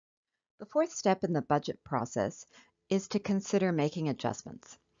The fourth step in the budget process is to consider making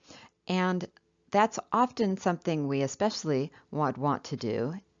adjustments. And that's often something we especially would want to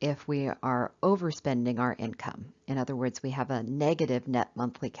do if we are overspending our income. In other words, we have a negative net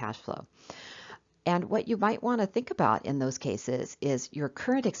monthly cash flow. And what you might want to think about in those cases is your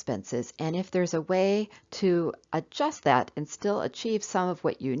current expenses and if there's a way to adjust that and still achieve some of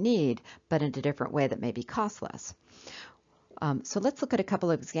what you need, but in a different way that maybe costs less. So let's look at a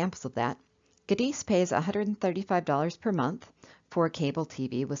couple of examples of that. Gadis pays $135 per month for cable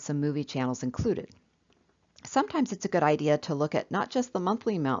TV with some movie channels included. Sometimes it's a good idea to look at not just the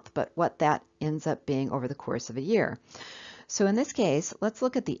monthly amount, but what that ends up being over the course of a year. So in this case, let's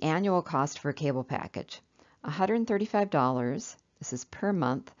look at the annual cost for a cable package. $135, this is per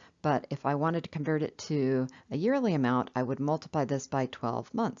month, but if I wanted to convert it to a yearly amount, I would multiply this by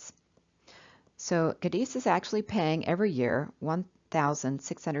 12 months. So Gadis is actually paying every year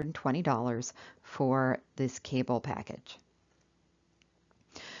 $1,620 for this cable package.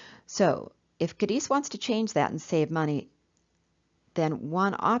 So if Gadis wants to change that and save money, then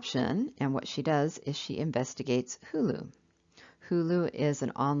one option, and what she does, is she investigates Hulu. Hulu is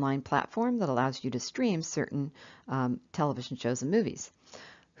an online platform that allows you to stream certain television shows and movies.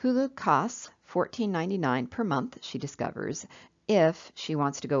 Hulu costs $14.99 per month, she discovers, if she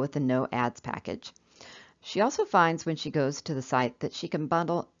wants to go with the no ads package. She also finds when she goes to the site that she can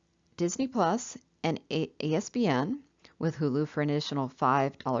bundle Disney Plus and ESPN with Hulu for an additional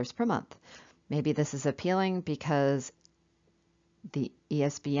 $5 per month. Maybe this is appealing because the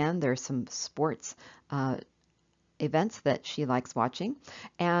ESPN, there's some sports events that she likes watching,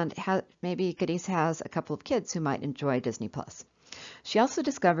 and maybe Gadis has a couple of kids who might enjoy Disney Plus. She also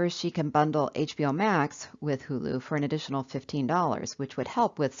discovers she can bundle HBO Max with Hulu for an additional $15, which would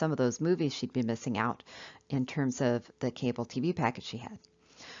help with some of those movies she'd be missing out in terms of the cable TV package she had.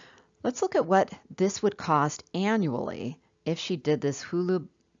 Let's look at what this would cost annually if she did this Hulu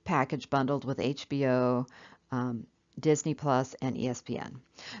package bundled with HBO, Disney Plus, and ESPN.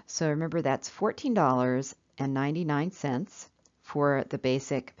 So remember, that's $14.99 for the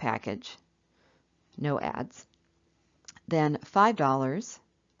basic package, no ads. Then $5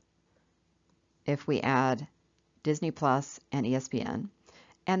 if we add Disney Plus and ESPN,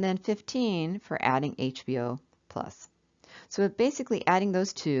 and then $15 for adding HBO Plus. So basically adding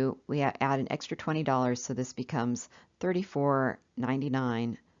those two, we add an extra $20, so this becomes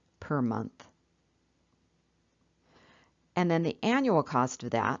 $34.99 per month. And then the annual cost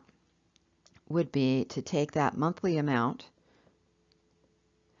of that would be to take that monthly amount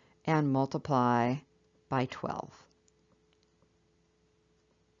and multiply by 12.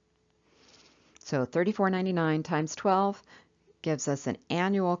 So $34.99 times 12 gives us an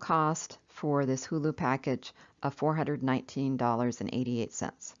annual cost for this Hulu package of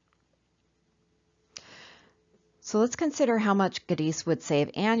 $419.88. So let's consider how much Gadis would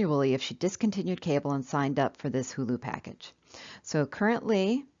save annually if she discontinued cable and signed up for this Hulu package. So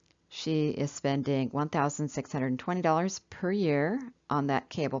currently, she is spending $1,620 per year on that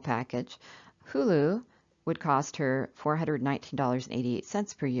cable package. Hulu would cost her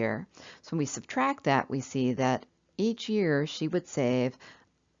 $419.88 per year. So when we subtract that, we see that each year she would save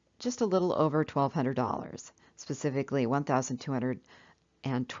just a little over $1,200, specifically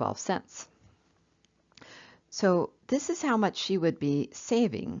 $1,212. So this is how much she would be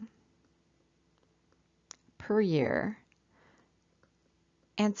saving per year.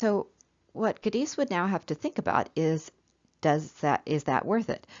 And so what Gadis would now have to think about is, is that worth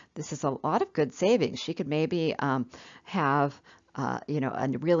it? This is a lot of good savings. She could maybe have a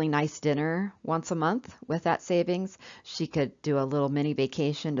really nice dinner once a month with that savings. She could do a little mini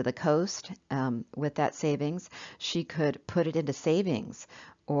vacation to the coast with that savings. She could put it into savings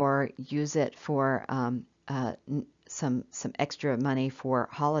or use it for some extra money for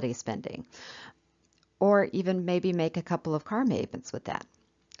holiday spending, or even maybe make a couple of car payments with that.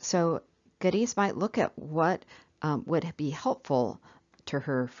 So Gadis might look at what would be helpful to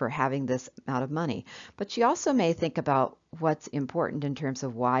her for having this amount of money. But she also may think about what's important in terms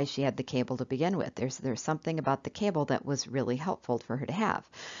of why she had the cable to begin with. There's something about the cable that was really helpful for her to have.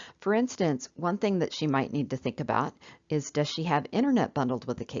 For instance, one thing that she might need to think about is, does she have internet bundled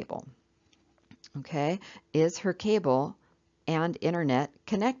with the cable? Okay, is her cable and internet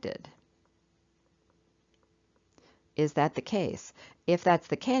connected? Is that the case? If that's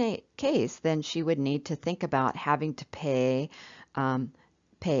the case, then she would need to think about having to pay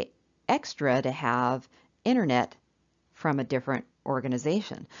extra to have internet from a different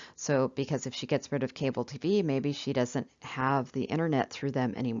organization. So because if she gets rid of cable TV, maybe she doesn't have the internet through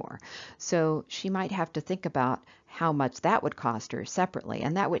them anymore. So she might have to think about how much that would cost her separately,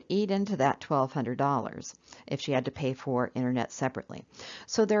 and that would eat into that $1,200 if she had to pay for internet separately.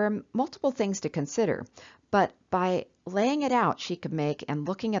 So there are multiple things to consider, but by laying it out, she could make, and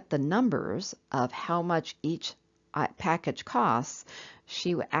looking at the numbers of how much each package costs,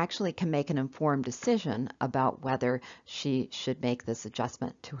 she actually can make an informed decision about whether she should make this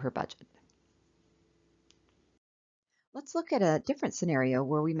adjustment to her budget. Let's look at a different scenario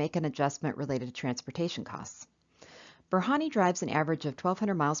where we make an adjustment related to transportation costs. Burhani drives an average of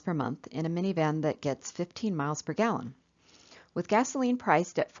 1,200 miles per month in a minivan that gets 15 miles per gallon. With gasoline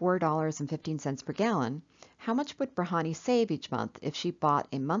priced at $4.15 per gallon, how much would Burhani save each month if she bought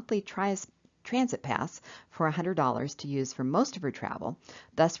a monthly transit pass for $100 to use for most of her travel,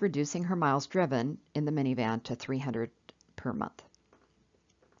 thus reducing her miles driven in the minivan to 300 per month?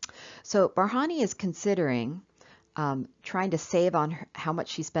 So Burhani is considering trying to save on how much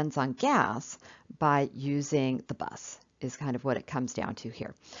she spends on gas by using the bus, is kind of what it comes down to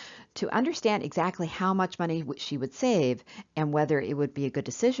here. To understand exactly how much money she would save and whether it would be a good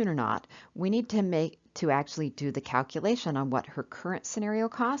decision or not, we need to actually do the calculation on what her current scenario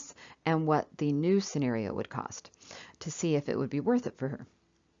costs and what the new scenario would cost to see if it would be worth it for her.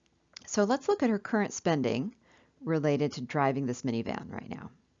 So let's look at her current spending related to driving this minivan right now.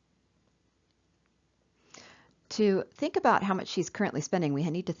 To think about how much she's currently spending, we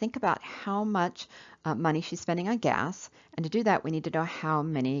need to think about how much money she's spending on gas. And to do that, we need to know how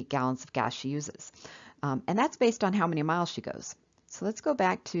many gallons of gas she uses. And that's based on how many miles she goes. So let's go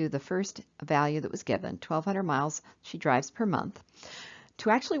back to the first value that was given, 1,200 miles she drives per month. To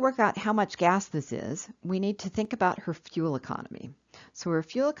actually work out how much gas this is, we need to think about her fuel economy. So her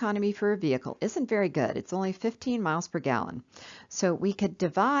fuel economy for a vehicle isn't very good. It's only 15 miles per gallon. So we could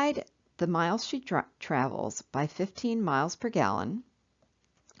divide the miles she travels by 15 miles per gallon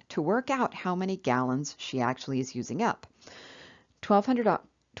to work out how many gallons she actually is using up.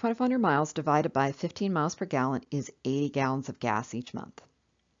 1,200 miles divided by 15 miles per gallon is 80 gallons of gas each month.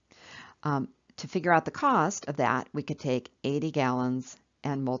 To figure out the cost of that, we could take 80 gallons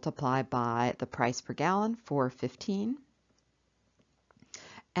and multiply by the price per gallon for 15.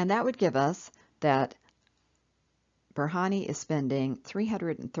 And that would give us that Burhani is spending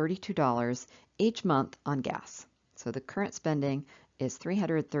 $332 each month on gas. So the current spending is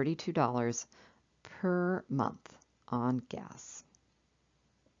 $332 per month on gas.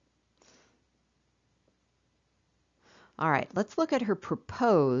 All right, let's look at her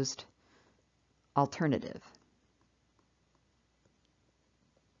proposed alternative.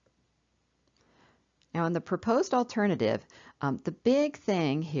 Now, in the proposed alternative, the big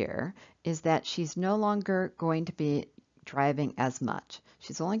thing here is that she's no longer going to be driving as much.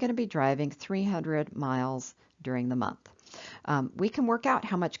 She's only going to be driving 300 miles during the month. We can work out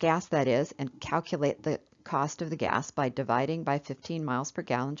how much gas that is and calculate the cost of the gas by dividing by 15 miles per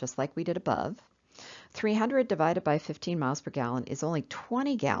gallon, just like we did above. 300 divided by 15 miles per gallon is only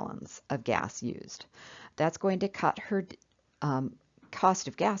 20 gallons of gas used. That's going to cut her cost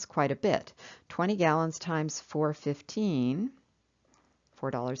of gas quite a bit. 20 gallons times $4.15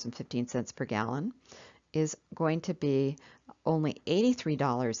 per gallon, is going to be only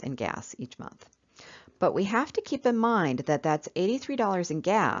 $83 in gas each month. But we have to keep in mind that that's $83 in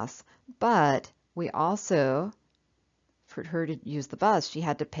gas, but we also, for her to use the bus, she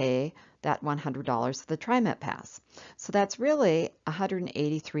had to pay that $100 for the TriMet pass. So that's really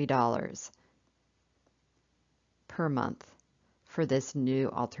 $183 per month for this new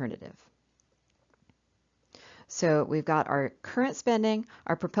alternative. So we've got our current spending,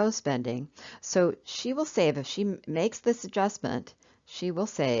 our proposed spending. So she will save, if she makes this adjustment, she will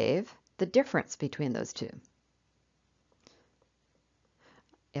save the difference between those two.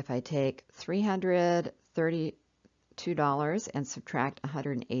 If I take $332 and subtract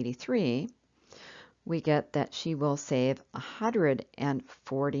 $183, we get that she will save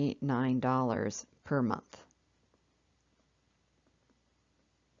 $149 per month.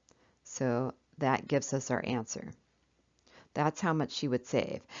 So that gives us our answer. That's how much she would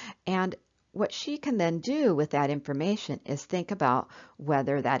save. And what she can then do with that information is think about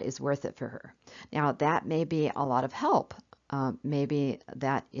whether that is worth it for her. Now, that may be a lot of help. Maybe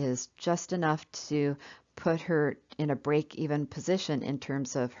that is just enough to put her in a break-even position in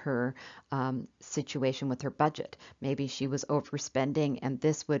terms of her situation with her budget. Maybe she was overspending, and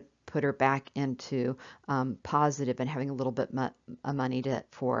this would put her back into positive and having a little bit of money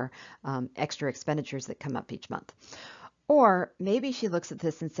for extra expenditures that come up each month. Or maybe she looks at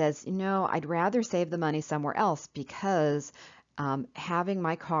this and says, you know, I'd rather save the money somewhere else because having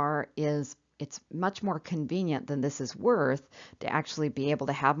my car it's much more convenient than this is worth to actually be able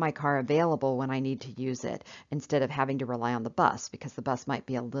to have my car available when I need to use it instead of having to rely on the bus because the bus might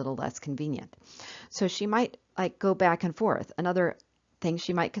be a little less convenient. So she might like go back and forth. Another thing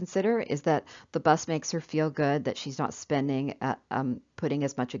she might consider is that the bus makes her feel good, that she's not putting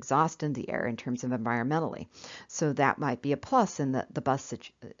as much exhaust in the air in terms of environmentally. So that might be a plus in the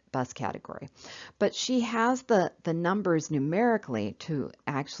bus category. But she has the numbers numerically to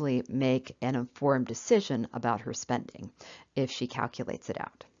actually make an informed decision about her spending if she calculates it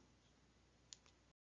out.